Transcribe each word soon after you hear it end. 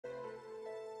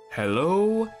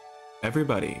Hello,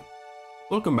 everybody.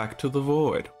 Welcome back to The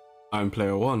Void. I'm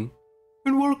Player One,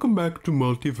 and welcome back to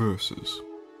MultiVersus.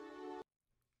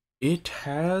 It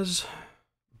has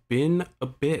been a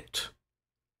bit.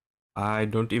 I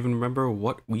don't even remember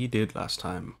what we did last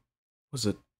time. Was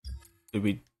it? Did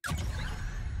we?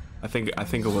 I think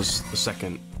it was the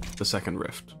second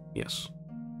rift. Yes.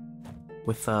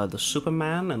 With the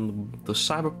Superman and the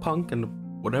Cyberpunk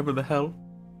and whatever the hell.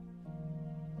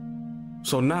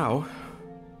 So now,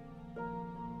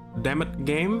 damn it,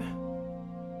 game,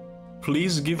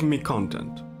 please give me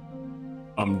content.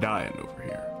 I'm dying over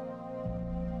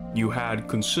here. You had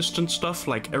consistent stuff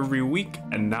like every week,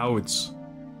 and now it's,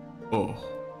 oh.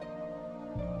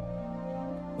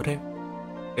 But hey,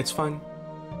 it's fine.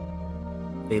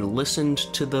 They listened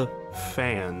to the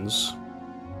fans.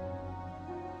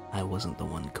 I wasn't the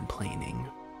one complaining.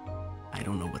 I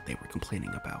don't know what they were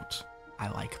complaining about. I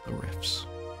like the riffs.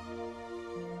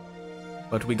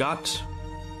 But we got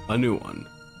a new one,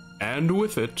 and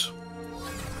with it,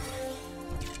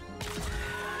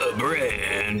 a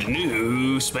brand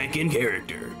new spanking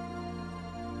character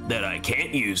that I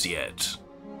can't use yet.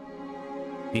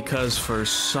 Because for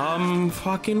some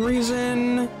fucking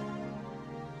reason,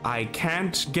 I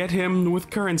can't get him with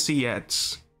currency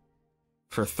yet.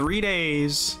 For 3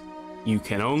 days, you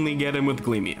can only get him with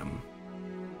Gleamium.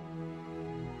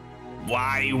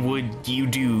 Why would you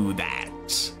do that?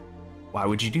 Why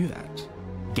would you do that?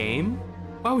 Game?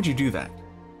 Why would you do that?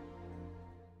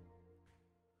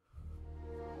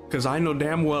 Because I know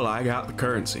damn well I got the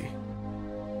currency.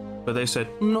 But they said,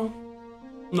 no,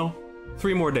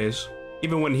 3 more days,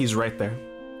 even when he's right there.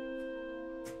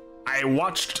 I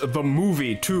watched the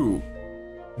movie too,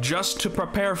 just to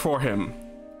prepare for him,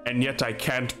 and yet I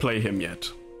can't play him yet.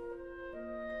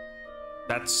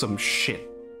 That's some shit.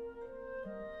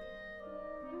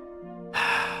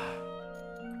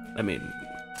 I mean,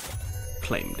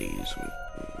 claim these.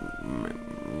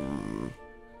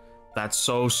 That's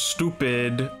so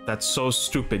stupid. That's so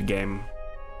stupid, game.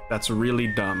 That's really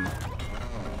dumb.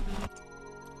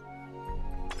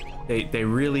 They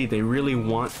really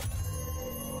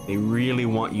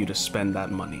want you to spend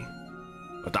that money.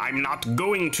 But I'm not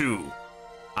going to.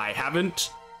 I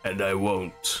haven't, and I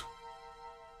won't.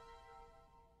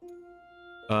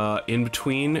 In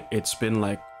between, it's been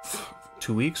like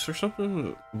 2 weeks or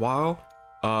something, a while.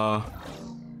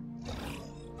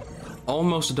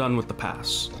 Almost done with the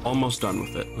pass. Almost done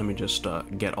with it. Let me just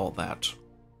get all that.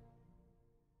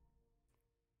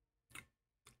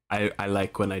 I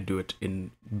like when I do it in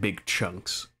big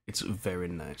chunks. It's very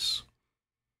nice.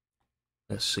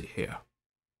 Let's see here.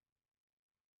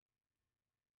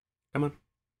 Come on.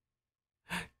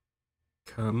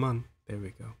 Come on. There we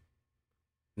go.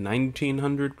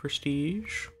 1900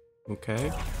 prestige.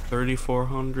 Okay,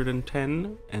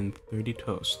 3,410 and 30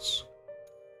 toasts.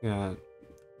 Yeah,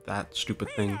 that stupid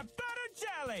thing.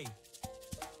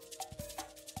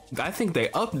 I think they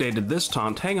updated this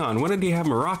taunt. Hang on, when did he have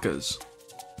maracas?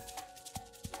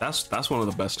 That's one of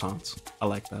the best taunts. I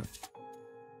like that.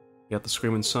 You got the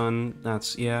Screaming Sun.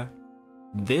 That's, yeah.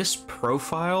 This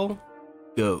profile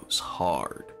goes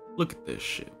hard. Look at this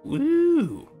shit.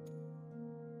 Woo!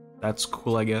 That's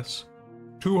cool, I guess.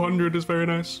 200 is very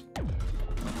nice.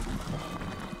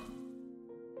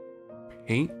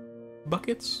 Paint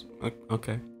buckets?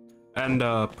 Okay. And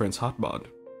Prince Hotbod.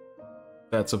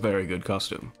 That's a very good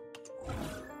costume.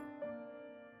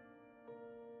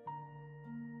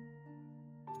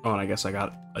 Oh, and I guess I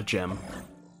got a gem.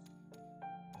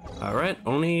 Alright,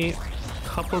 only a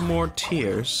couple more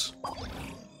tiers.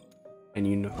 And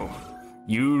you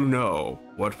know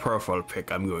what profile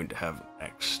pic I'm going to have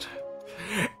next.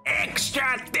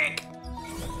 Extra thick!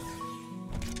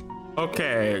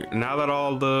 Okay, now that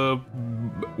all the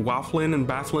waffling and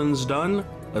baffling's done,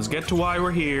 let's get to why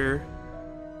we're here.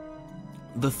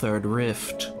 The third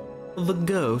rift. The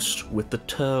ghost with the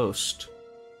toast.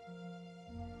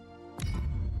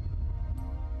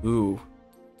 Ooh.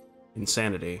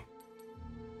 Insanity.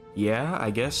 Yeah,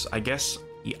 I guess,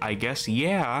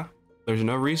 yeah. There's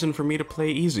no reason for me to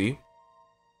play easy.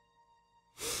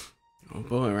 Oh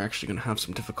boy, we're actually gonna have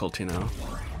some difficulty now.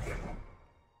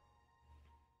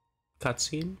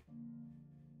 Cutscene?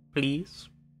 Please?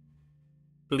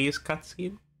 Please,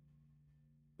 cutscene?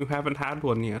 You haven't had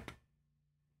one yet.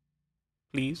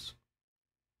 Please?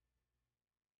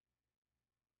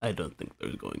 I don't think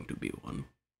there's going to be one.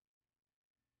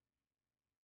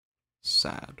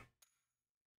 Sad.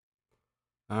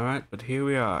 Alright, but here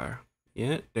we are.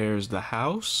 Yeah, there's the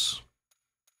house.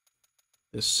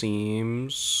 This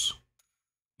seems...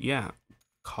 yeah.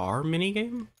 Car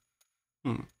minigame?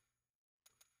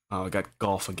 Oh, I got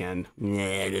golf again.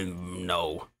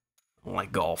 No. I don't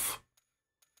like golf.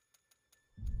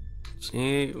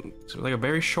 See, it's like a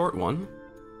very short one.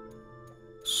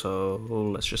 So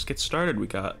let's just get started. We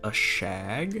got a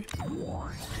shag.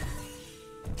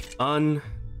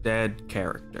 Undead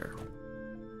character.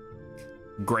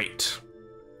 Great.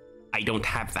 I don't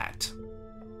have that.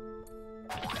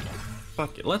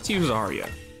 Fuck it, let's use Arya.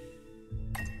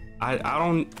 I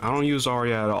don't use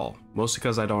Arya at all. Mostly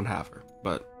because I don't have her,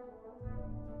 but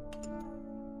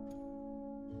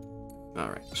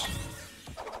alright.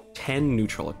 10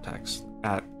 neutral attacks.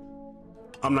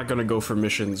 I'm not gonna go for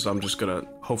missions, I'm just gonna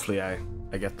hopefully I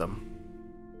get them.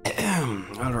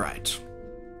 Alright.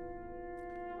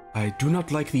 I do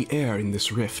not like the air in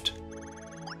this rift.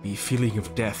 The feeling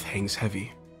of death hangs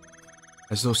heavy,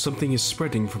 as though something is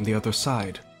spreading from the other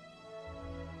side.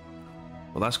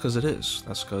 Well, that's because it is.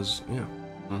 That's because, yeah.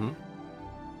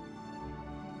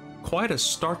 Quite a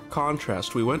stark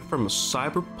contrast. We went from a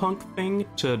cyberpunk thing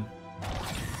to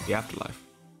the afterlife.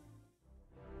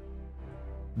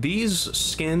 These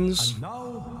skins... And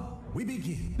now we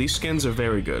begin. These skins are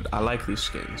very good. I like these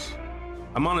skins.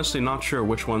 I'm honestly not sure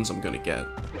which ones I'm gonna get.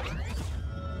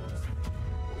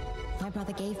 My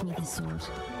brother gave me this sword.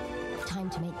 Time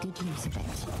to make good use of it.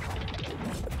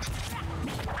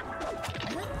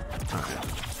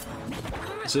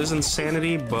 This is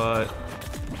insanity, but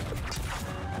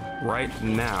right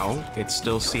now it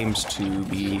still seems to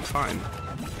be fine.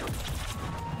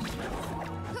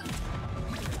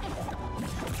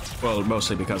 Well,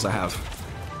 mostly because I have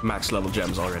max level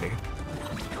gems already.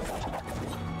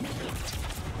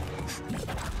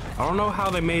 I don't know how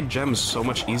they made gems so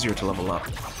much easier to level up,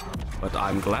 but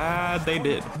I'm glad they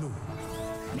did.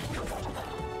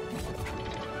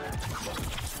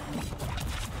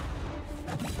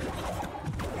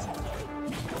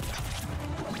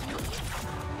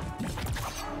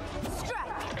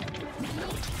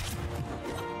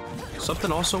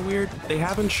 Something also weird, they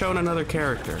haven't shown another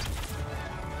character.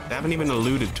 They haven't even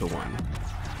alluded to one.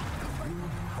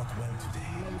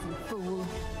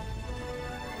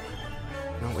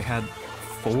 No, we had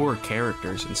 4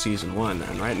 characters in season 1,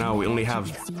 and right now we only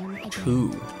have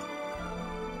 2.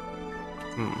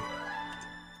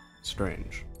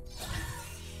 Strange.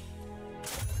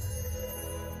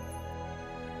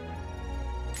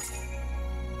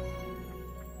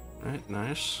 Alright,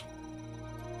 nice.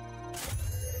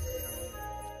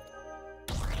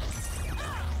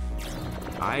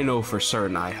 I know for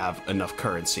certain I have enough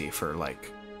currency for,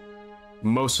 like,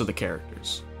 most of the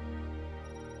characters.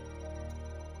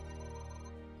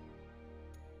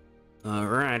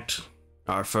 Alright,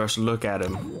 our first look at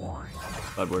him.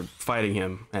 But we're fighting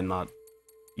him and not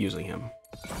using him.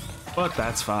 But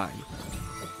that's fine.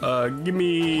 Give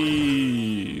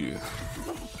me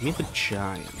the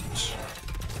giant.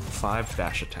 5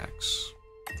 dash attacks.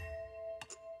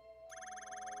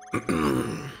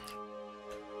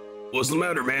 What's the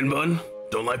matter, man bun?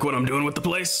 Don't like what I'm doing with the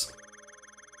place?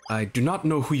 I do not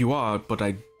know who you are, but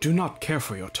I do not care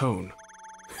for your tone.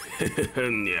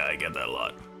 Yeah, I get that a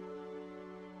lot.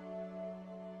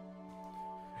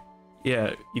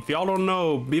 Yeah, if y'all don't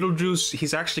know, Beetlejuice,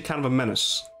 he's actually kind of a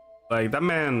menace. Like, that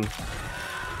man...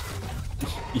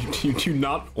 You do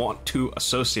not want to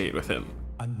associate with him.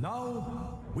 And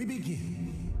now we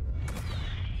begin.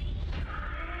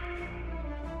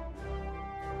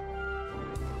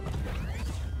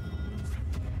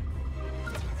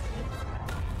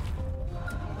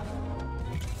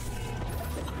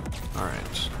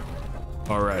 Alright.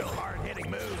 Alright.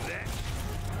 Hard-hitting moves, eh?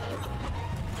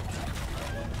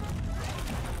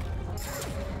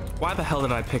 Why the hell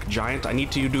did I pick giant? I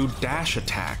need to do dash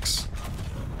attacks.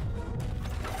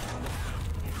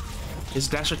 His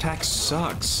dash attack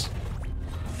sucks.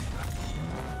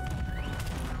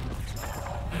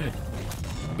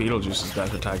 Beetlejuice's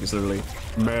dash attack is literally,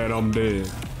 man, I'm dead.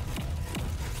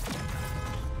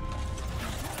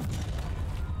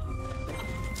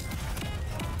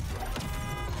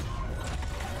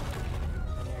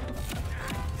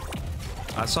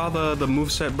 I saw the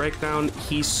moveset breakdown.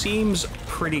 He seems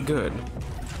pretty good.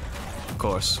 Of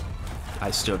course,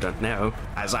 I still don't know,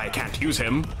 as I can't use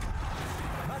him.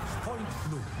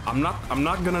 I'm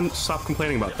not gonna stop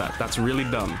complaining about that. That's really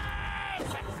dumb.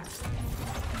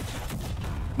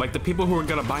 Like, the people who are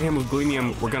gonna buy him with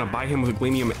Gleamium were gonna buy him with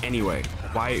Gleamium anyway.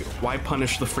 Why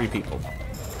punish the free people?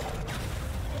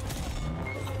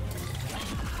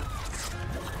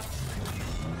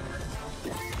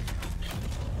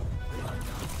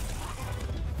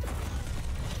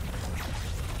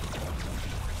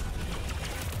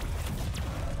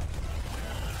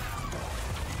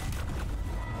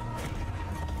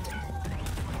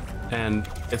 And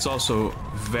it's also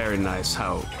very nice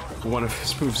how one of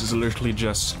his moves is literally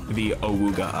just the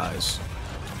Awuga eyes.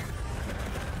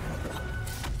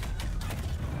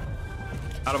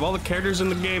 Out of all the characters in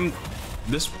the game,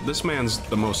 this man's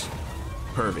the most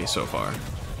pervy so far.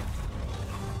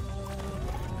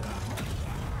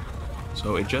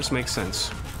 So it just makes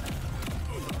sense.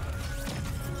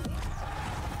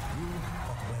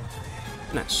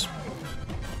 Nice.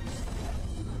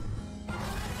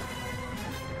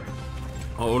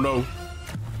 Oh no.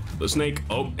 The snake.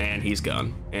 Oh, and he's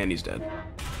gone. And he's dead.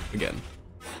 Again.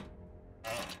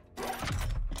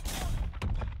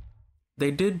 They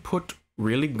did put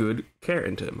really good care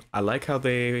into him. I like how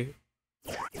they've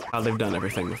done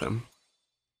everything with him.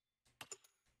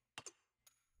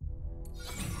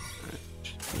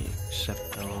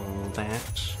 Accept all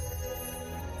that.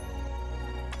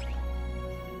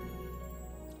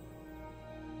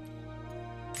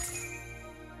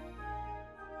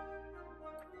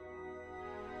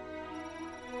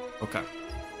 Okay.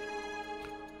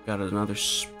 Got another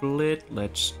split.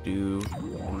 Let's do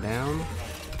one down.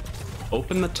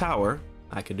 Open the tower.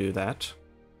 I could do that.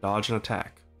 Dodge and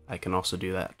attack. I can also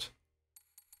do that.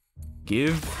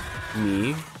 Give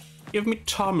me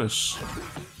Thomas.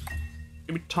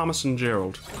 Give me Thomas and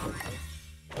Gerald.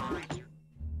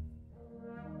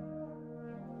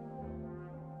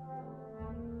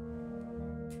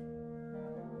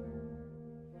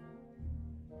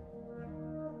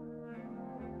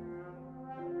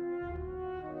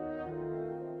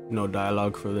 No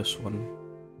dialogue for this one.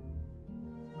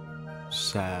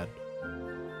 Sad.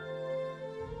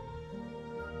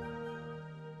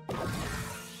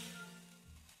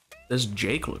 This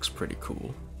Jake looks pretty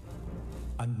cool.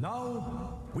 And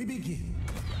now we begin.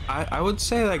 I would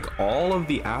say like all of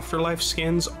the Afterlife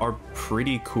skins are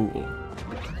pretty cool.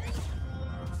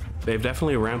 They've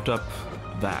definitely ramped up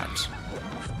that.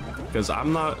 Because I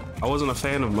wasn't a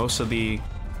fan of most of the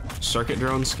Circuit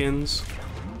Drone skins.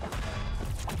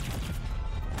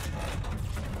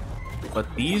 But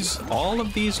all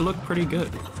of these look pretty good.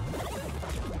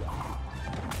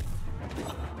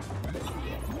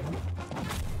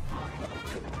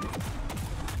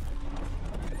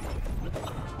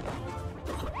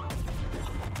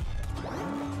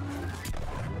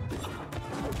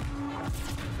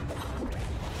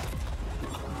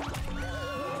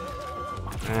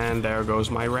 And there goes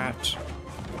my rat.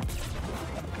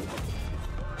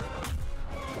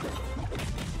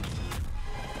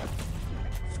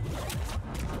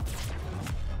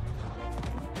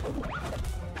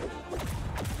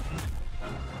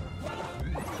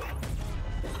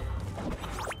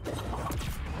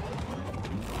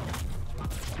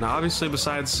 Now, obviously,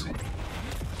 besides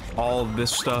all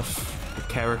this stuff, the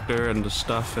character and the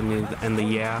stuff and the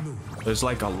yeah, there's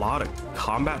like a lot of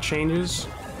combat changes.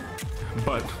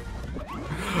 But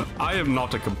I am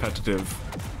not a competitive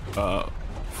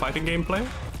fighting game player,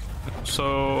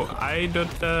 so I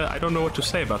don't know what to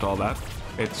say about all that.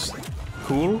 It's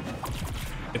cool.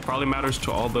 It probably matters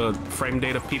to all the frame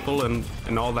data people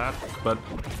and all that, but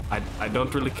I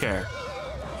don't really care.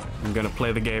 I'm gonna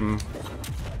play the game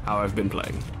how I've been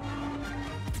playing.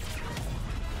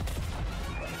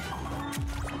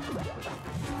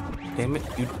 Damn it,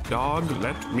 you dog,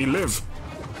 let me live.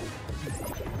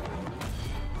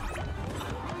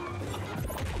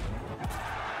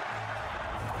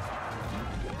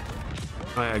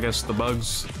 Oh yeah, I guess the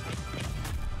bugs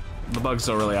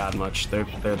don't really add much. They're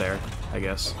there, I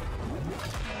guess.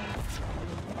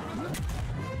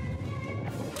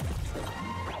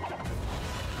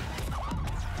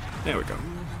 There we go.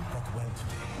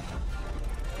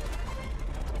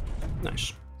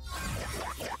 Nice.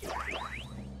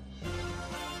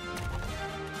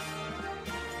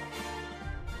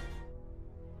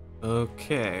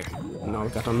 Okay, now we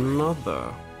got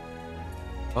another.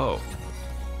 Oh.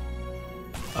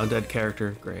 Undead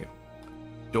character, great.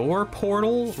 Door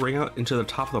portal, ring out into the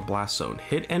top of the blast zone.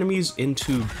 Hit enemies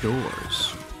into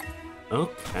doors.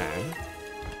 Okay.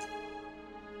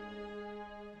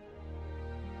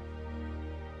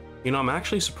 You know, I'm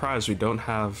actually surprised we don't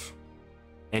have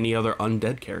any other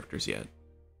undead characters yet.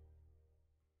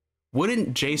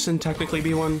 Wouldn't Jason technically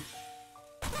be one?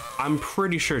 I'm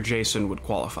pretty sure Jason would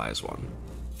qualify as one.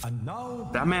 And now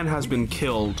That man has been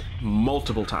killed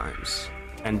multiple times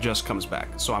and just comes back,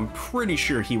 so I'm pretty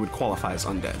sure he would qualify as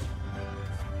undead.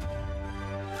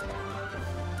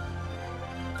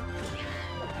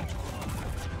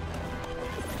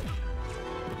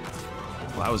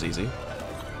 Well, that was easy.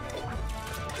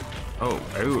 Oh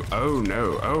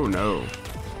no.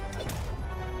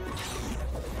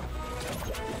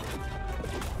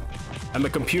 And the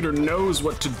computer knows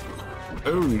what to...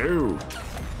 Oh no.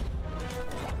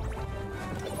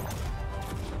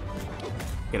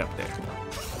 Get up there.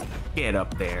 Get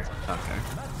up there. Okay.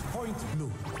 Point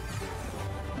blue.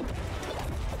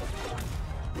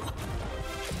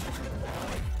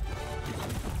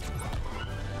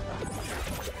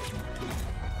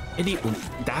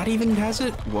 That even has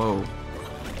it? Whoa.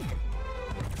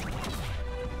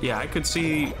 Yeah, I could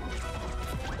see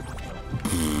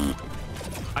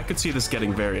this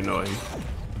getting very annoying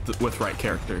with right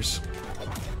characters.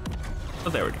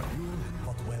 But there we go.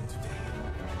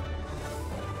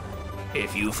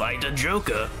 If you fight a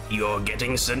Joker, you're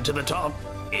getting sent to the top.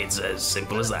 It's as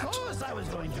simple as that. Of course I was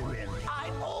going to win. I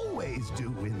always do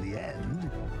in the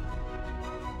end.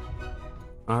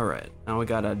 Alright, now we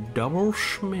got a double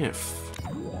Schmiff.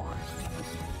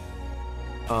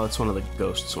 Oh, it's one of the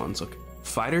ghosts ones. Okay.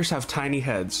 Fighters have tiny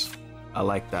heads. I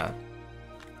like that.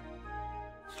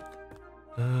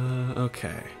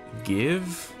 Okay.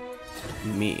 Give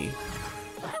me.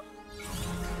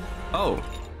 Oh.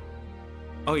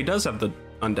 Oh, he does have the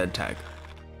undead tag.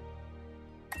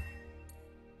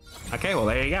 Okay, well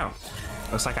there you go.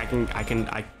 Looks like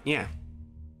yeah.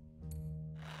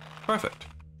 Perfect.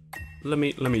 Let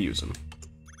me use him.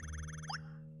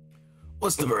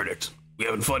 What's the verdict? We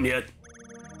having fun yet?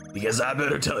 Because I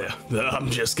better tell you, I'm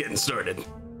just getting started.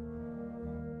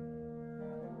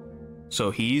 So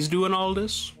he's doing all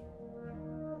this?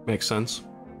 Makes sense.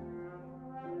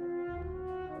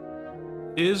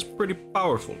 Is pretty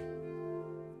powerful.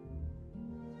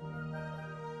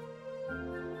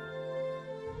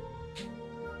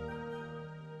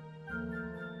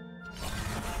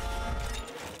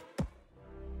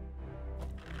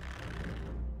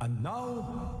 And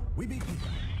now we begin.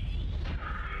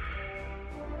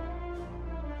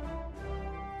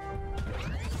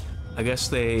 I guess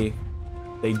they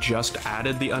just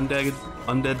added the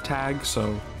undead tag,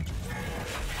 so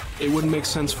it wouldn't make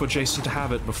sense for Jason to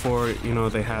have it before, you know,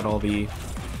 they had all the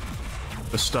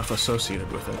stuff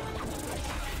associated with it.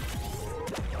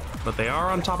 But they are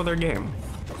on top of their game.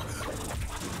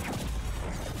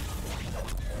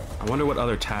 I wonder what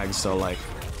other tags they'll like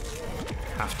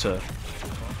have to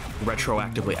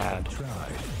retroactively add.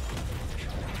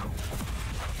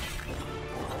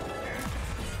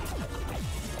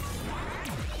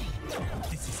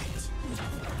 This is it.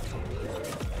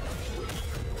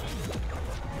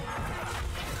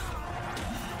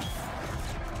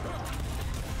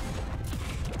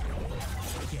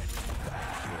 Get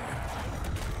back here.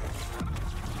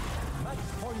 Match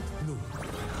point blue.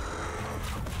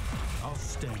 I'll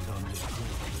stand on this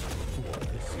before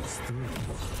this is through.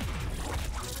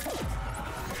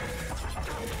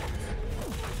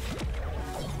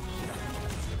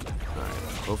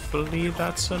 Hopefully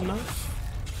that's enough.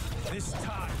 This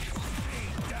time,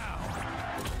 stay down.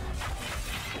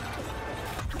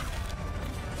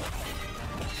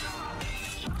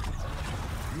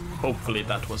 Hopefully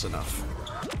that was enough.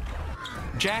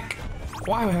 Jack,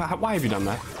 why have you done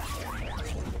that?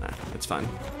 Nah, it's fine.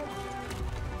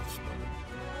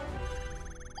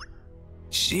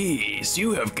 Jeez,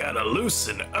 you have gotta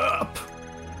loosen up.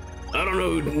 I don't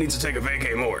know who needs to take a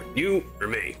vacay more, you or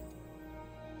me.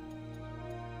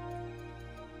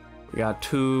 We got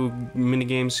 2 mini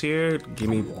games here. Give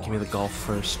me the golf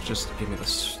first. Just give me the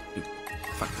stupid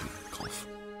fucking golf.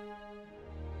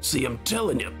 See, I'm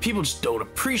telling you, people just don't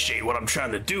appreciate what I'm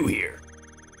trying to do here.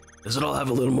 Does it all have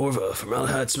a little more of a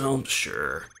formaldehyde smell?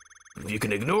 Sure. But if you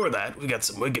can ignore that, we got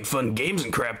some wicked fun games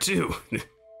and crap too.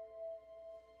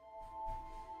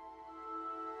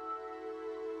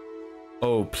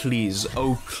 Oh please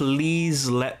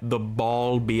let the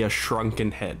ball be a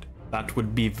shrunken head. That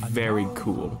would be very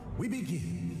cool. We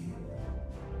begin.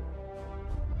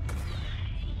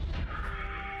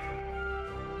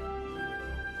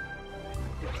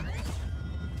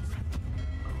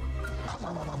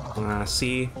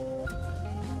 See,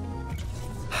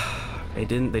 they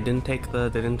didn't take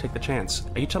the chance.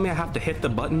 Are you telling me I have to hit the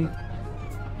button?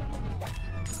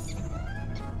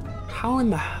 How in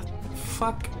the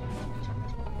fuck?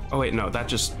 Oh wait, no,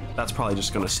 that's probably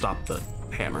just gonna stop the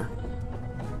hammer.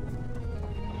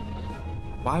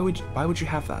 Why would you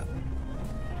have that?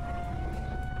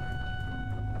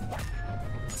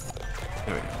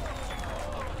 There we go.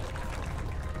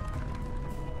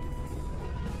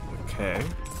 Okay.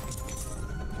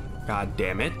 God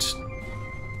damn it.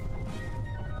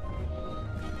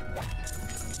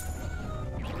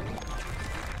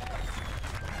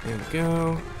 There we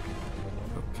go.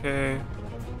 Okay.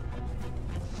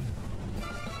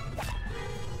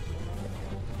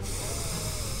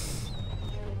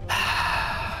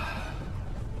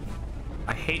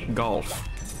 I hate golf.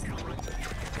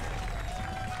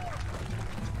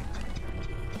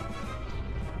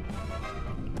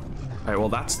 Alright, well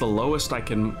that's the lowest I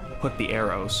can put the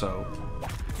arrow, so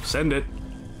send it.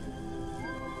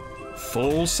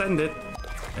 Full send it.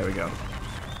 There we go.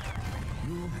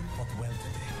 You fought well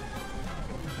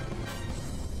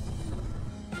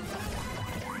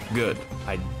today. Good.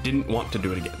 I didn't want to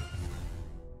do it again.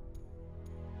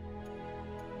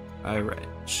 Alright.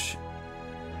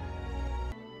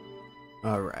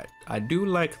 Alright. I do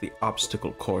like the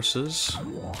obstacle courses.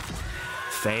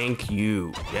 Thank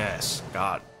you. Yes.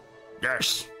 God.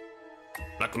 Yes.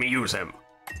 Let me use him.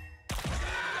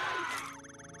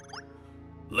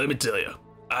 Let me tell you,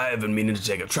 I have been meaning to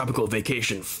take a tropical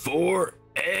vacation forever.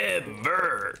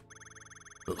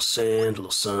 A little sand, a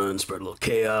little sun, spread a little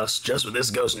chaos, just what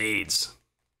this ghost needs.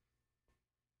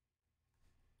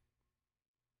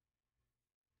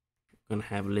 Gonna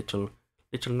have a little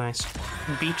nice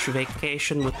beach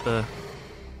vacation with the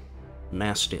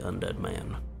nasty undead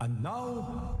man. And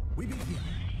now we begin.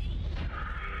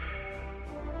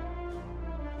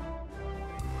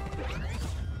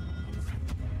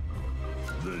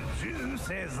 The juice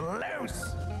is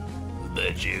loose.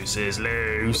 The juice is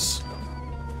loose.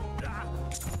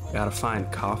 Gotta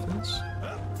find coffins.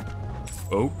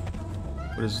 Oh,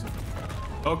 what is?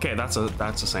 Okay, that's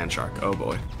a sand shark. Oh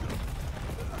boy,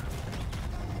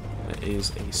 that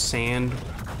is a sand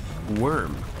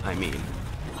worm. I mean,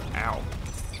 ow.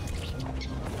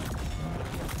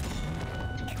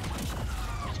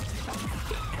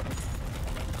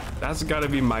 That's gotta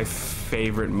be my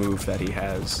favorite move that he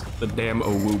has. The damn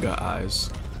Awuga eyes.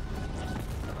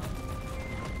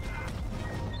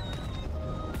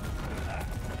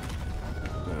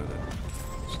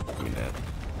 Give me that.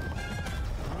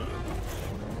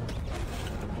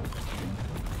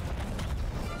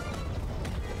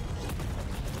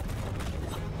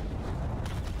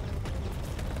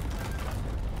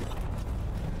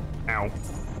 Ow.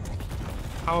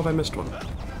 How have I missed one?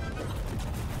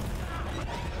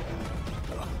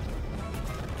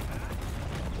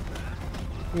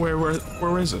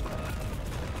 Where is it?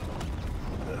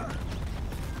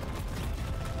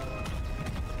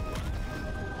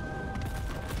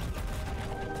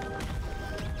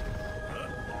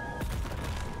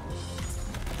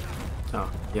 Oh,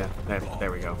 yeah,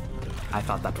 there we go. I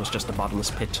thought that was just a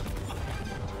bottomless pit.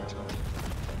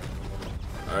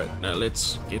 Alright, now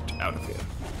let's get out of here.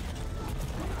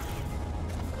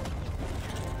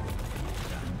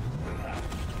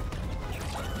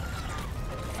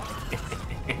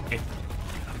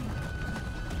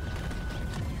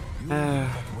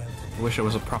 I wish it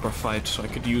was a proper fight so I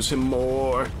could use him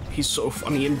more. He's so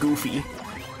funny and goofy.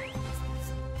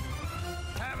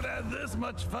 Haven't had this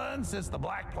much fun since the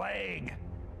Black Plague.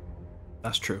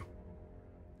 That's true.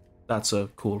 That's a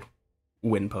cool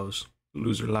win pose.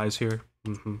 Loser lies here.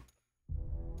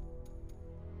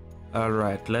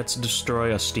 Alright, let's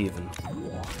destroy a Steven.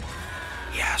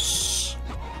 Yes.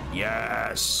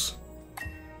 Yes.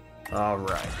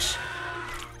 Alright.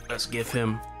 Let's give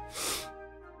him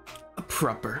a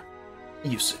proper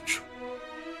usage.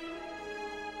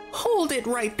 Hold it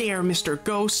right there, Mr.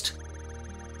 Ghost.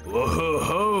 Whoa, ho,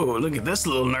 ho, look at this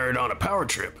little nerd on a power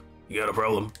trip. You got a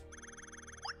problem?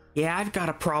 Yeah, I've got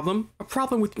a problem. A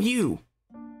problem with you.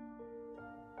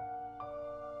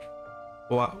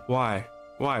 Why?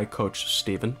 Why, Coach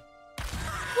Steven?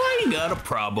 I got a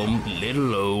problem,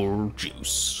 little old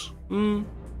juice.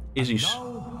 Is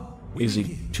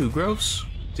he too gross?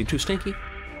 Is he too stinky?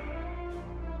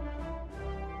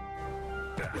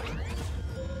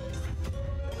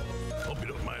 Hope you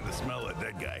don't mind the smell of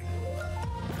dead guy.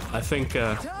 I think,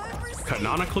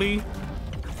 canonically,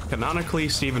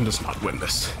 Steven does not win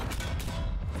this.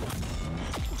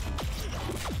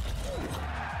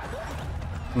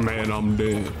 Man, I'm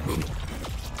dead.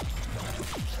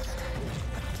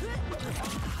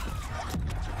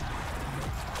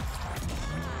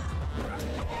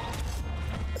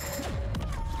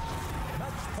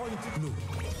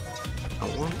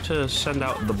 I want to send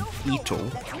out the beetle.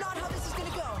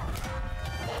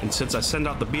 And since I send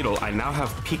out the beetle, I now have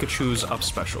Pikachu's up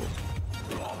special.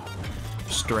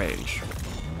 Strange,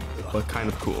 but kind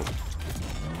of cool.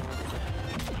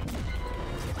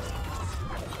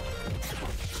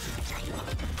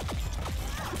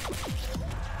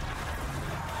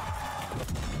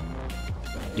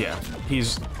 Yeah,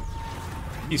 he's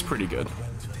pretty good.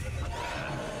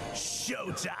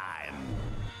 Showtime.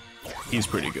 He's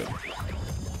pretty good.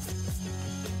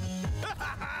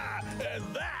 And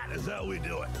that is how we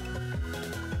do it.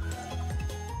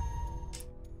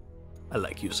 I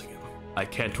like using him. I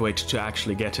can't wait to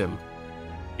actually get him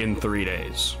in 3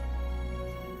 days.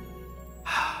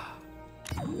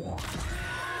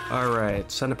 Alright,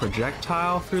 send a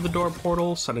projectile through the door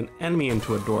portal, send an enemy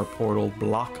into a door portal,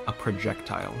 block a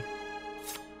projectile.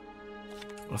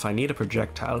 Well, if I need a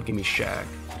projectile, give me Shag.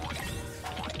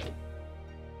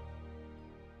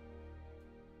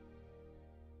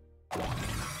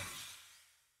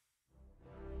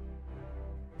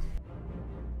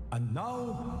 And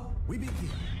now we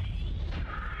begin.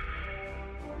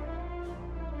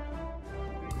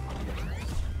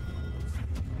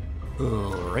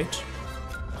 Alright.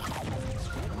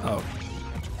 Oh.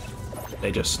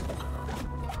 They just...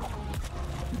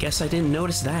 Guess I didn't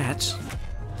notice that.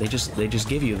 They just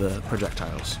give you the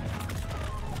projectiles.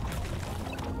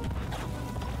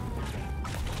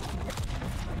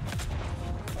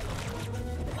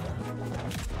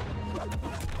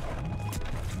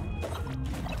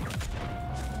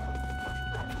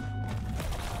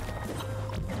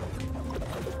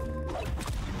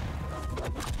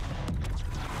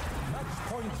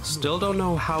 Still don't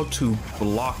know how to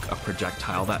block a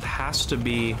projectile. That has to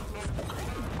be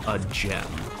a gem.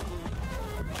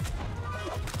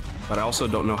 But I also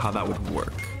don't know how that would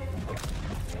work.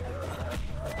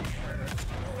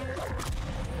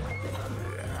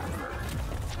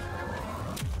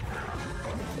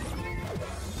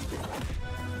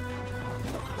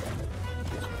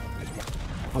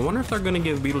 I wonder if they're gonna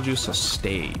give Beetlejuice a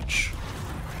stage.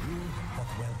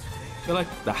 I feel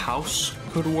like the house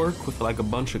could work with like a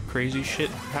bunch of crazy shit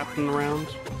happening around.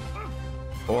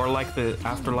 Or like the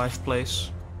afterlife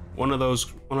place. One of those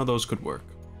could work.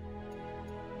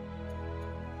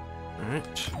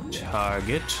 Alright.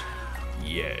 Target.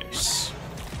 Yes.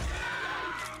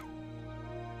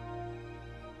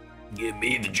 Give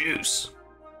me the juice.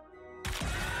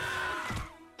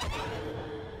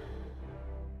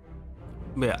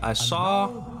 But yeah, I saw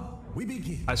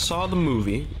the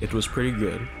movie. It was pretty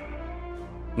good.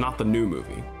 Not the new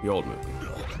movie, the old movie.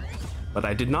 But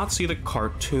I did not see the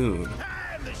cartoon.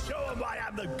 The show of I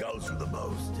am the ghost with the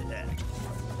most.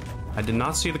 I did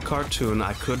not see the cartoon.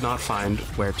 I could not find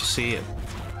where to see it.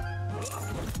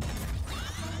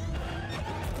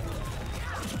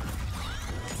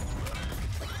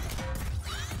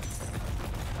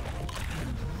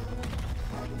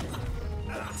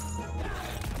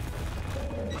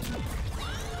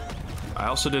 I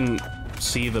also didn't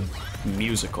see the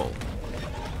musical.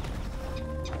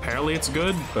 Apparently it's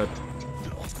good, but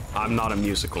I'm not a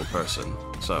musical person,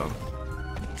 so...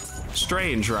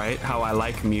 Strange, right? How I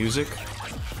like music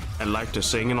and like to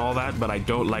sing and all that, but I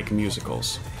don't like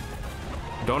musicals.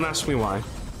 Don't ask me why.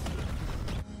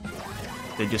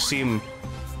 They just seem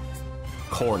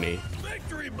corny.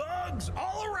 Victory bugs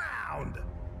all around.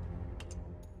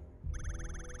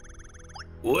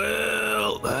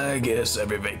 Well, I guess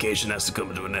every vacation has to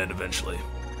come to an end eventually.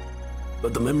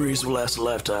 But the memories will last a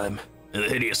lifetime, and the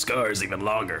hideous scars even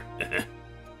longer.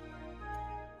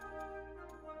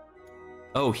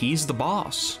 Oh, he's the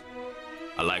boss.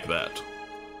 I like that.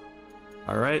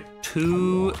 Alright,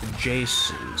 2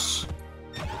 Jasons.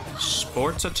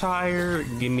 Sports attire,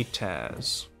 give me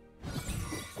Taz.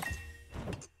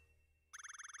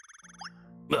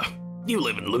 Ugh, you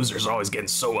living losers always getting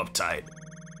so uptight.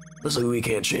 Looks like we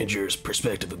can't change your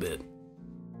perspective a bit.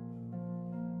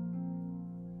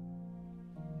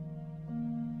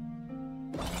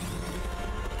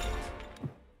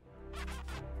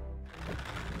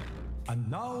 And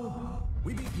now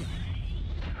we begin.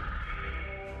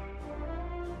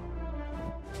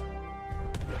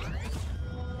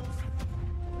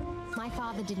 My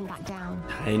father didn't back down.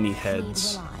 Tiny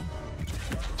heads. Neither will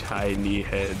I. Tiny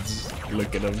heads.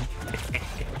 Look at them.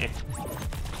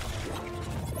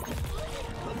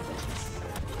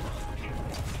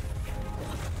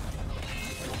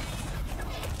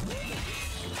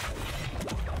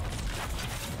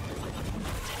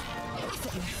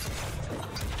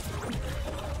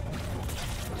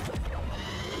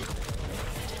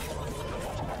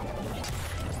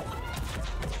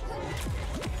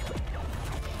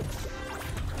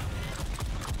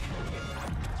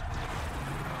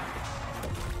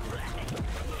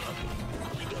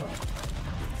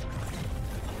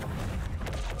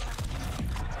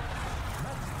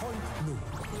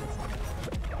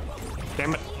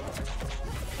 Damn it.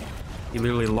 He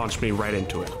literally launched me right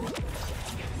into it.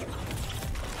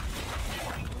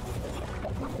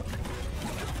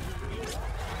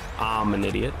 I'm an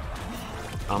idiot.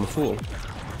 I'm a fool.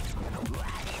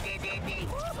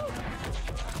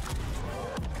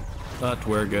 But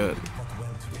we're good.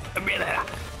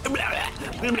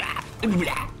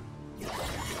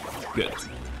 Good.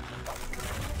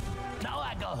 Now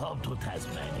I go home to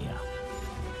Tasmania.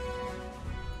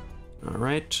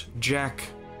 Alright, Jack.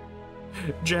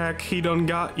 Jack, he done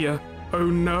got ya. Oh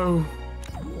no.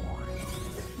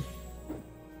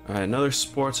 Alright, another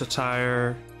sports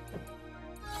attire.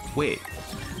 Wait.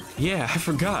 Yeah, I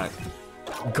forgot.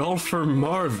 Golfer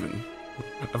Marvin.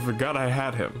 I forgot I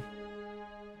had him.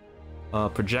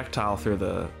 Projectile through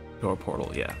the door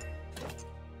portal, yeah.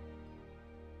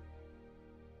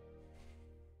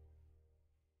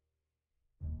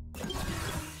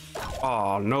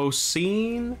 Aw, no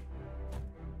scene?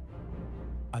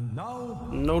 And now,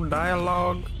 No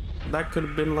dialogue? That could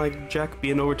have been like Jack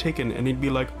being overtaken and he'd be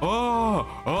like, oh,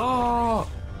 oh.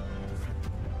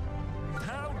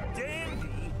 How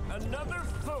dandy! Another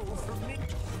foe for me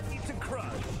to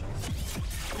crush.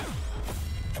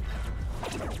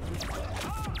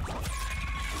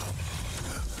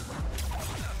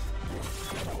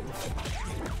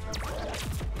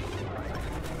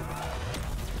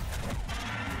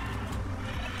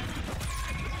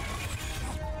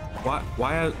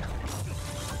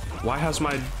 Why has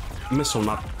my missile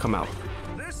not come out?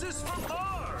 This is for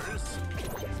Mars!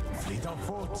 fleet of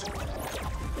foot.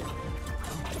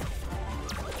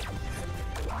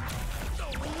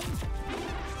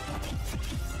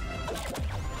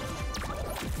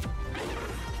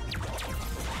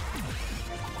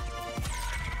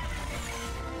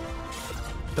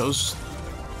 Those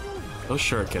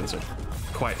shurikens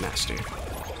are quite nasty.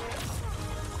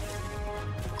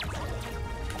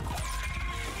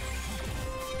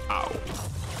 Ow.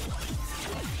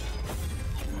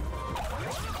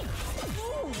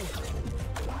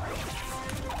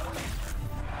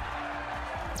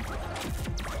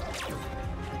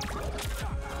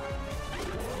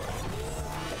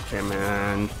 Okay,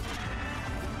 man.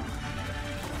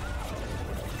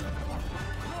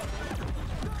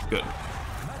 Good.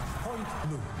 Point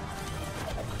blue.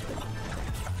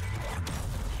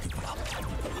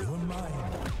 You're mine.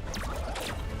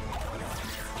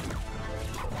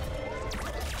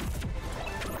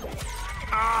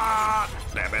 Ah,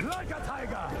 damn it. Like a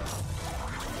tiger.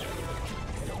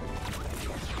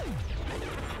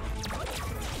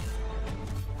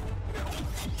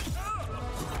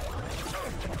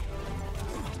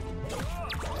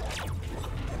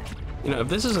 You know, if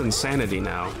this is insanity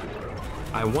now,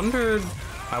 I wonder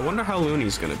how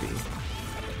Looney's gonna be.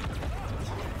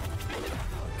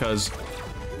 Because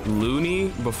Looney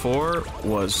before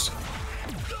was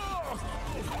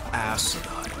asinine.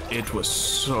 It was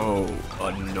so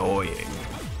annoying.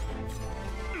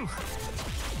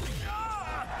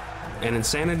 And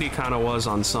Insanity kind of was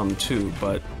on some too,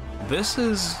 but this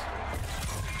is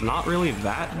not really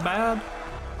that bad.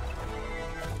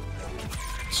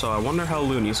 So I wonder how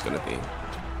Looney's gonna be.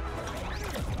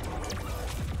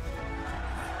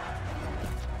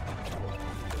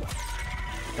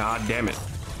 God damn it.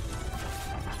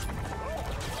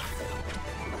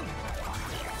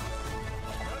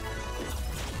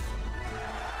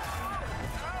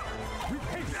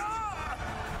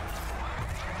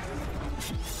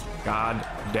 God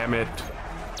damn it.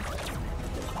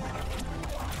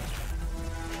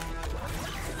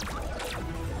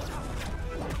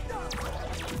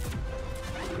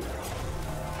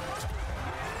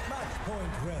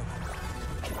 Point red.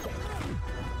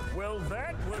 Well,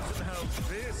 that wasn't how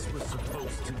this was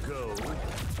supposed to go.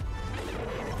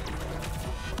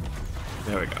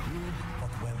 There we go. But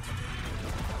well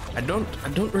today. I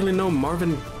don't really know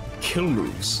Marvin kill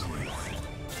moves,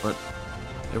 but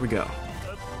there we go.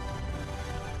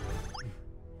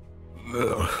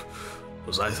 Ugh.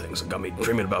 Those eye things got me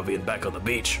dreaming about being back on the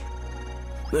beach.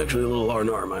 Actually, a little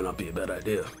R&R might not be a bad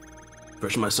idea.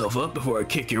 Freshen myself up before I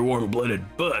kick your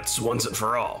warm-blooded butts once and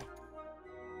for all.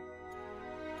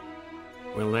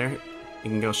 Well, there, you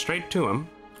can go straight to him,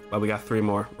 but we got 3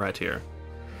 more right here.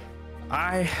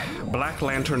 Black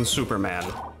Lantern Superman.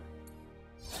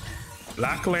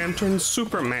 Black Lantern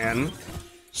Superman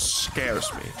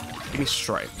scares me. Give me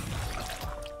Stripe.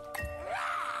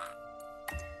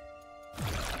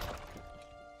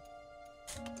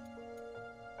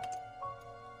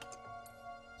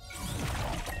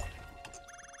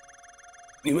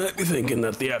 You might be thinking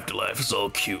that the afterlife is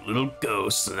all cute little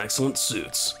ghosts and excellent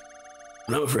suits.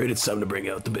 But I'm afraid it's time to bring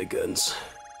out the big guns.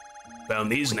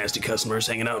 Found these nasty customers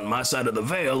hanging out on my side of the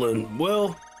veil, and,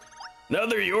 well, now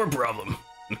they're your problem.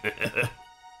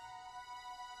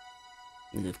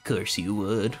 Of course you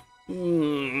would.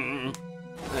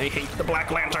 I hate the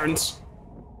Black Lanterns.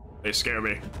 They scare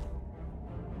me.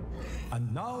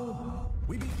 And now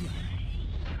we begin.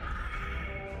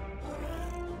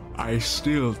 I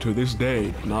still, to this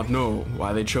day, do not know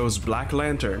why they chose Black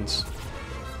Lanterns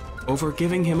over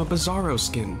giving him a Bizarro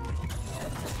skin.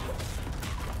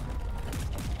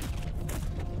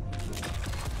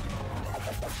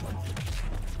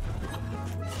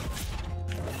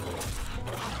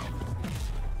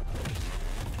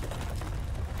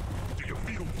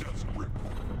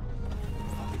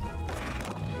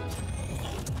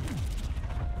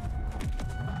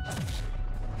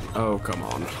 Oh, come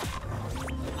on.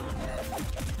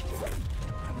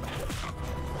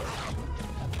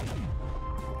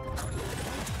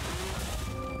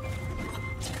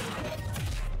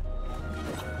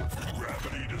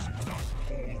 Gravity does not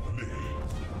hold me.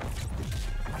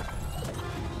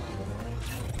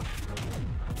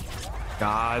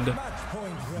 God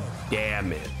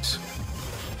damn it.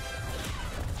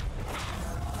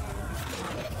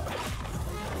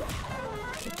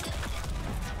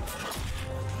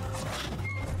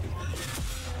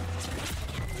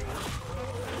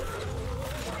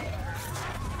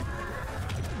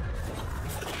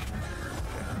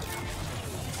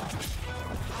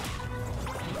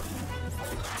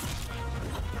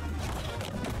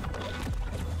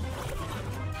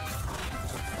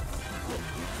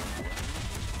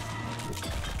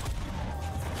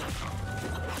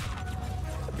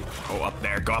 Oh, up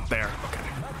there, go up there. Okay.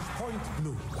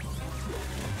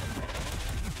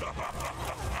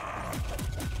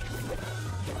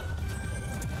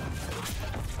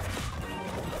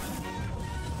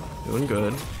 Doing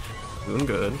good. Doing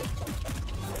good.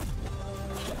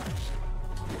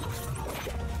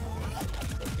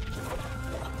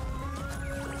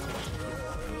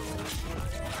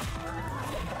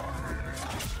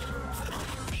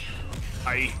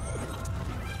 Aye.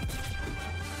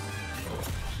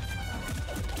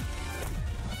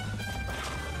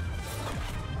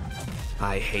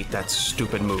 I hate that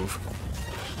stupid move.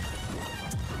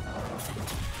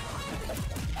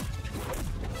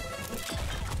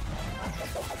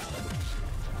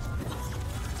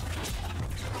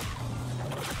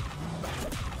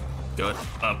 Good.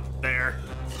 Up there.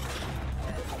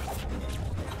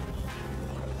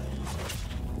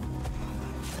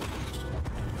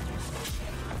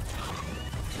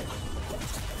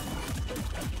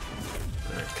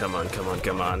 All right, come on, come on,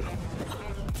 come on.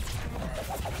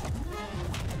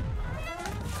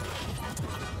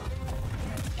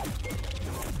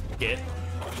 Get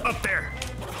up there.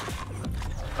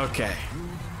 Okay.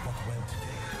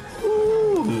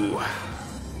 Ooh.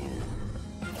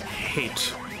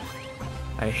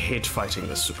 I hate fighting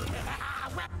this Superman.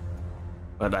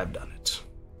 But I've done it.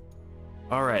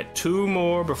 Alright, 2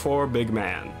 more before Big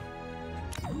Man.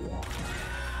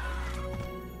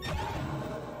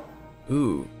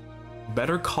 Ooh.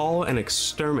 Better call an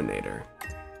exterminator.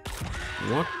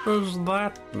 What does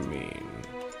that mean?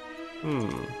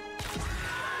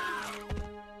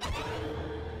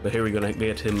 But here we're gonna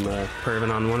get him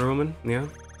perving on Wonder Woman, yeah?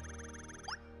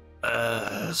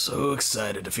 So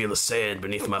excited to feel the sand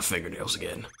beneath my fingernails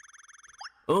again.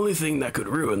 Only thing that could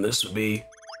ruin this would be...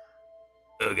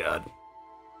 Oh god.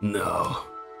 No.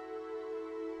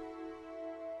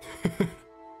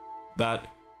 That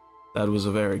was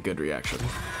a very good reaction.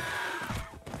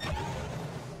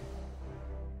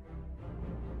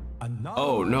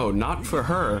 Oh no, not for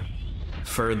her.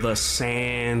 For the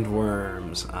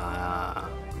sandworms. Ah,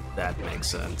 that makes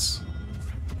sense.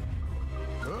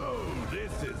 Oh,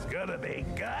 this is gonna be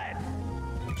good.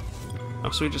 Oh,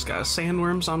 so we just got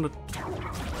sandworms on the...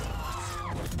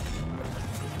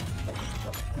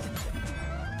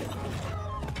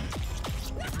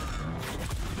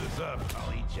 This up,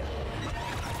 I'll eat ya.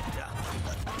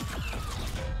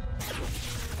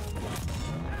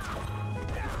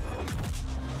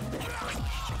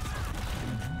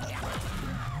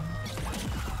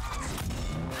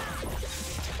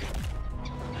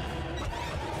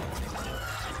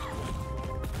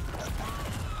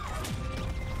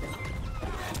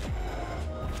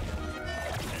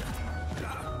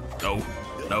 No.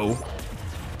 No.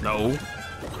 No.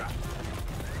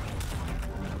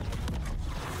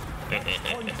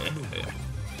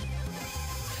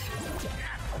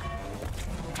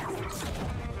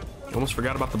 Almost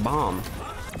forgot about the bomb.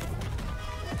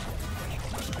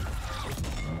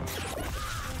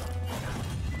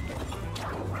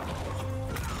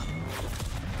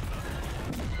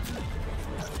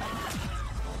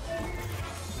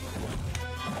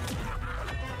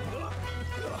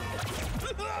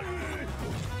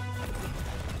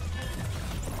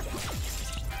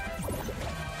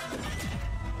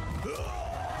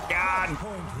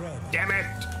 God damn it.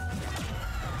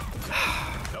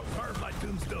 Don't carve my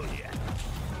tombstone yet.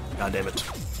 God damn it.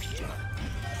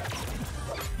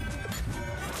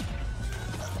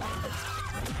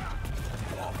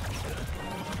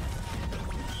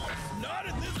 Not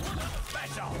in this one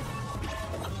special.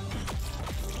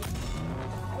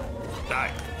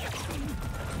 Die.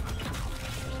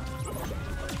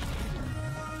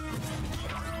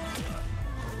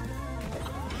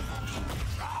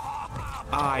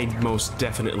 I most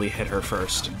definitely hit her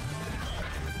first.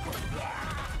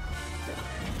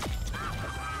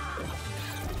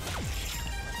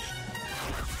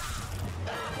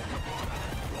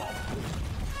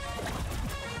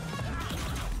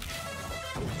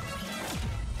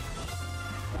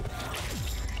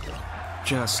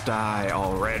 Just die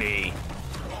already.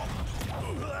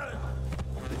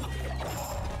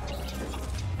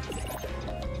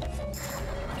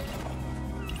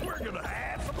 We're gonna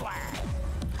have some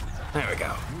laugh. There we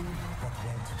go.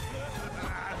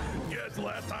 Guess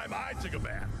last time I took a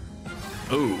bath.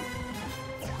 Ooh.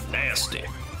 Nasty.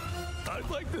 I'd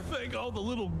like to thank all the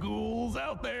little ghouls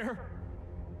out there.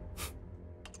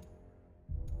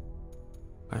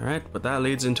 Alright, but that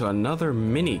leads into another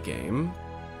mini game.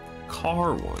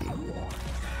 Car one.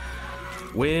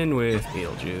 Win with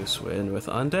Beetlejuice, win with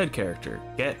Undead character.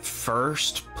 Get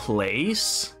first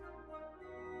place?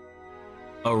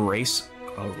 A racing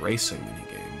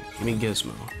minigame. Give me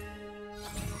Gizmo.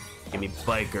 Give me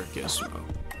Biker Gizmo.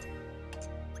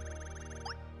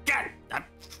 God, I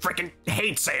freaking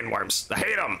hate sandworms. I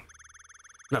hate them.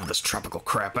 Enough of this tropical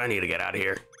crap. I need to get out of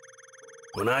here.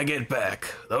 When I get back,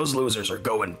 those losers are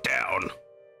going down.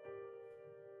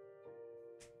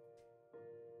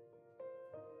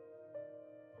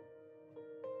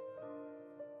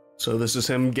 So this is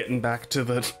him getting back to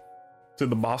the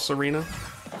boss arena.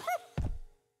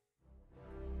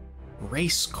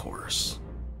 Race course.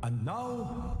 And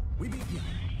now we begin.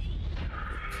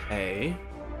 Okay.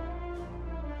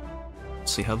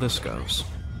 Let's see how this goes.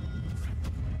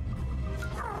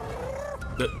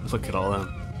 Look at all them.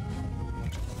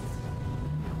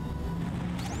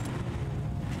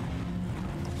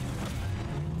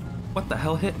 What the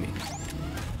hell hit me?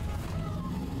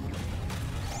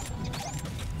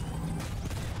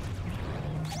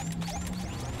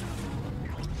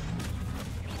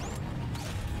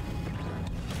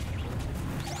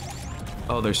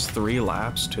 Oh, there's 3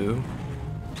 laps too?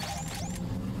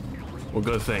 Well,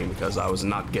 good thing, because I was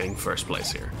not getting first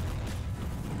place here.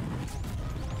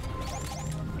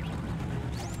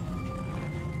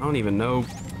 I don't even know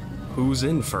who's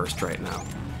in first right now.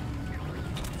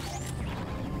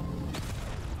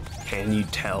 Can you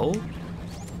tell?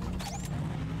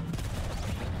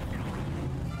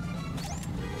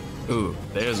 Ooh,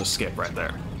 there's a skip right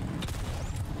there.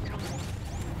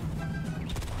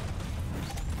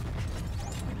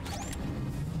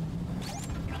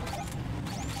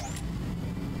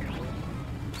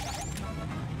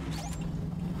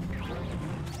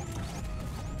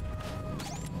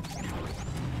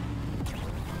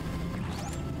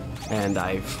 And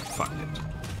I've fucked it.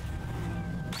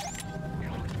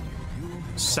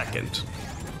 Second.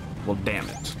 Well, damn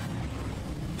it.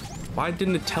 Why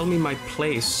didn't it tell me my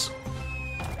place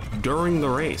during the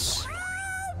race?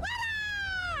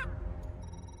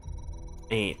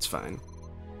 It's fine.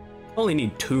 Only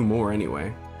need 2 more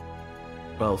anyway.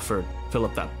 Well, fill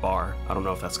up that bar. I don't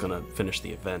know if that's gonna finish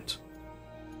the event.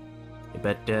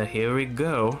 But here we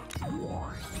go.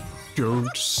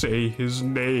 Don't say his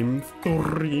name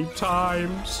 3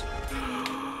 times.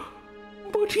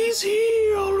 But he's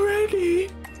here already.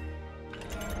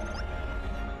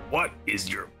 What is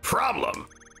your problem?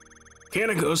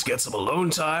 Can't a ghost get some alone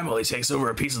time while he takes over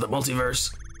a piece of the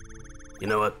multiverse? You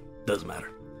know what? Doesn't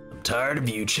matter. I'm tired of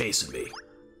you chasing me.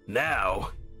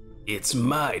 Now, it's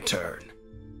my turn.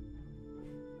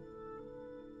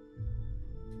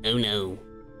 Oh no.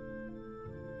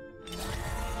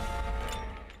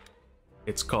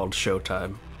 It's called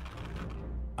Showtime.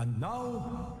 And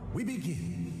now we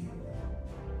begin.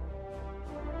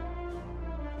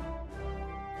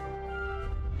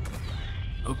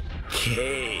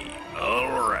 Okay,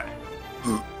 alright.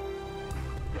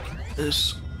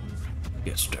 This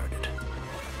gets started.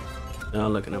 Now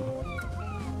look at him.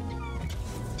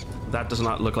 That does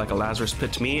not look like a Lazarus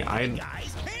pit to me. I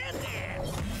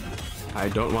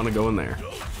don't want to go in there.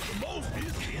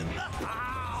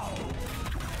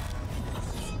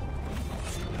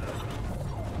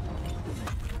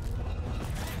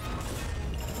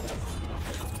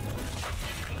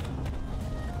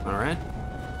 Alright.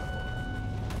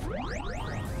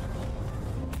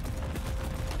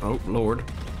 Oh, Lord.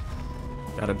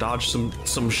 Gotta dodge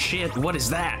some shit. What is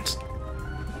that?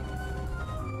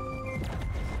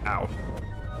 Ow.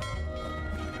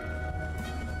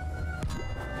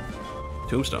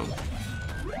 Tombstone.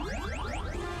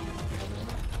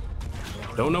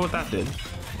 Don't know what that did.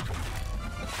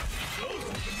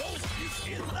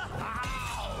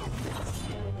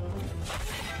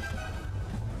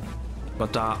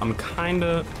 But I'm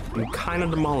kinda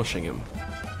demolishing him.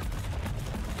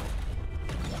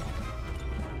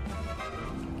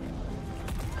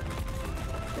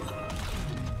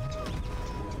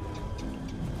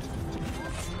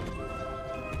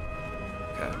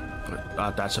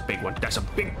 Okay, that's a big one. That's a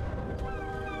big.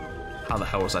 How the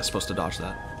hell was I supposed to dodge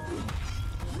that?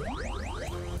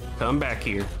 Come back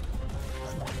here.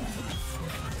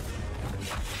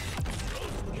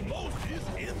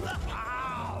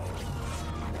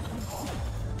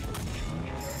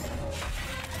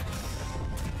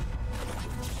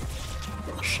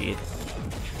 Shit.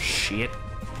 Shit.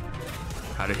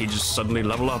 How did he just suddenly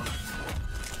level up?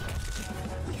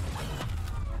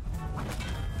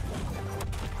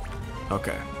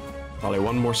 Okay. Probably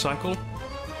one more cycle.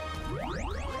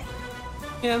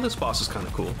 Yeah, this boss is kind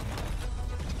of cool.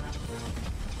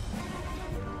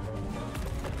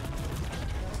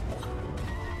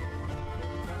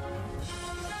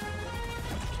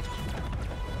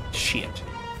 Shit.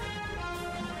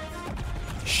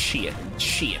 Shit.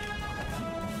 Shit.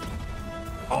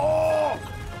 Oh!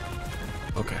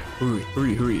 Okay, hurry,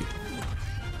 hurry, hurry.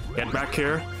 Get back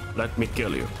here. Let me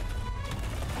kill you.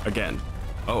 Again.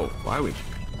 Oh, why are we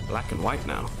black and white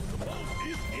now?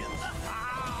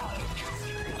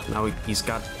 Now he's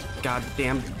got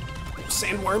goddamn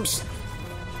sandworms.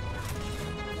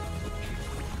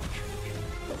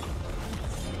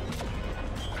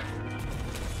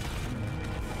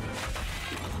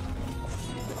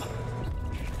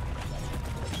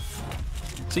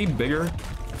 Is he bigger?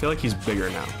 I feel like he's bigger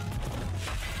now.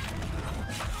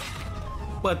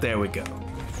 But there we go.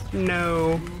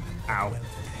 No. Ow.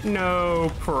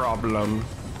 No problem.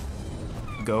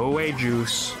 Go away,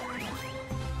 Juice.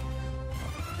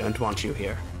 Don't want you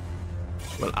here.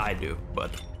 Well, I do,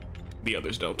 but the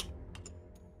others don't.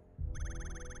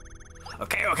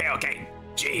 Okay, okay, okay.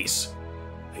 Jeez.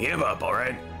 Give up,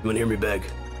 alright? You wanna hear me beg?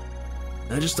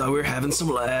 I just thought we were having some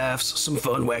laughs, some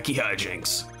fun, wacky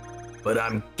hijinks. But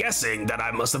I'm guessing that I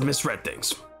must have misread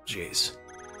things. Jeez.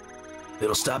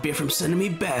 It'll stop you from sending me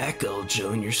back, I'll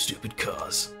join your stupid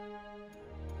cause.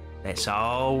 That's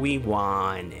all we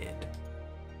wanted.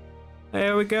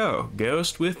 There we go.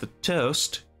 Ghost with the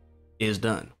toast is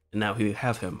done. And now we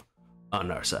have him on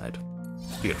our side.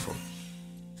 Beautiful.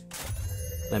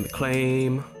 Let me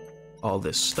claim all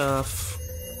this stuff.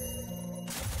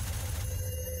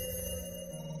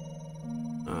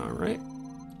 Alright.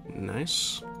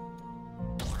 Nice.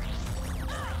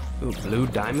 Ooh, blue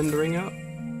diamond ring out.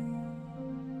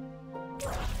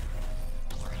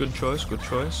 Good choice, good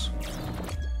choice.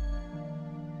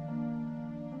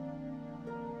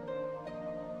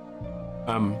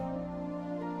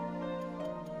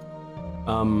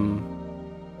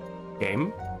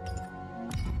 Game?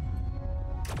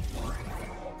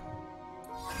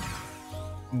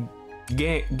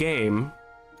 Game?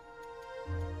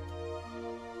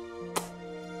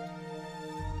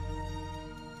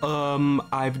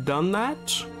 I've done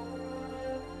that?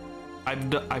 I've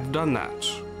done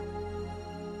that.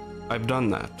 I've done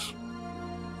that.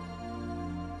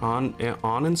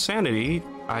 On Insanity,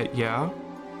 yeah.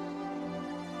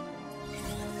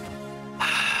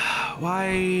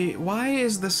 Why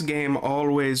is this game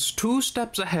always 2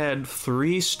 steps ahead,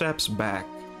 3 steps back?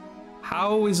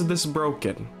 How is this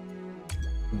broken?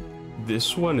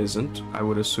 This one isn't, I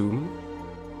would assume.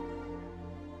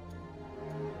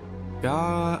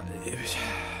 God.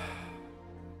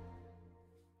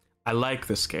 I like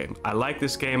this game. I like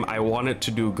this game. I want it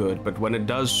to do good, but when it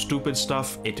does stupid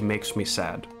stuff, it makes me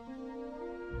sad.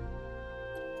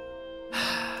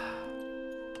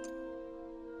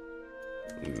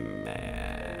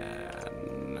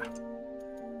 Man.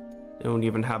 I don't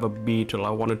even have a beetle. I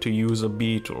wanted to use a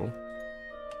beetle.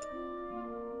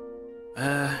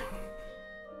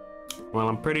 Well,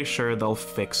 I'm pretty sure they'll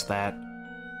fix that.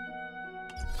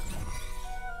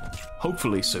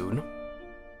 Hopefully soon.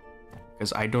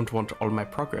 Because I don't want all my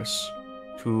progress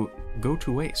to go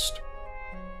to waste.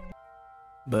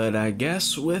 But I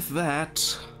guess with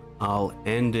that, I'll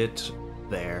end it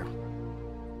there.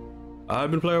 I've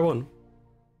been Player One,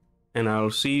 and I'll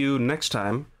see you next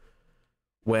time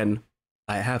when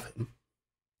I have him.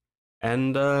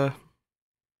 And I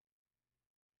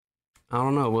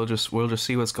don't know, we'll just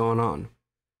see what's going on.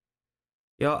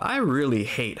 Yo, I really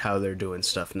hate how they're doing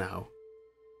stuff now.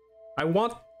 I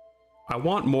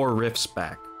want more Rifts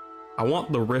back. I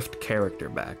want the Rift character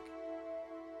back.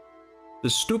 The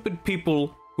stupid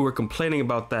people who are complaining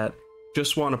about that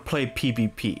just want to play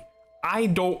PvP. I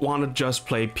don't want to just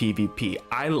play PvP.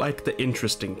 I like the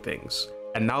interesting things.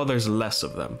 And now there's less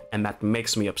of them, and that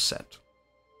makes me upset.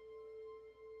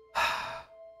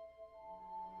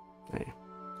 Hey.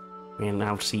 And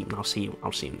I'll see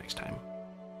you next time.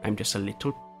 I'm just a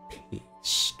little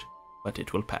pissed, but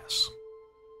it will pass.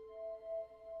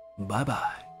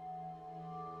 Bye-bye.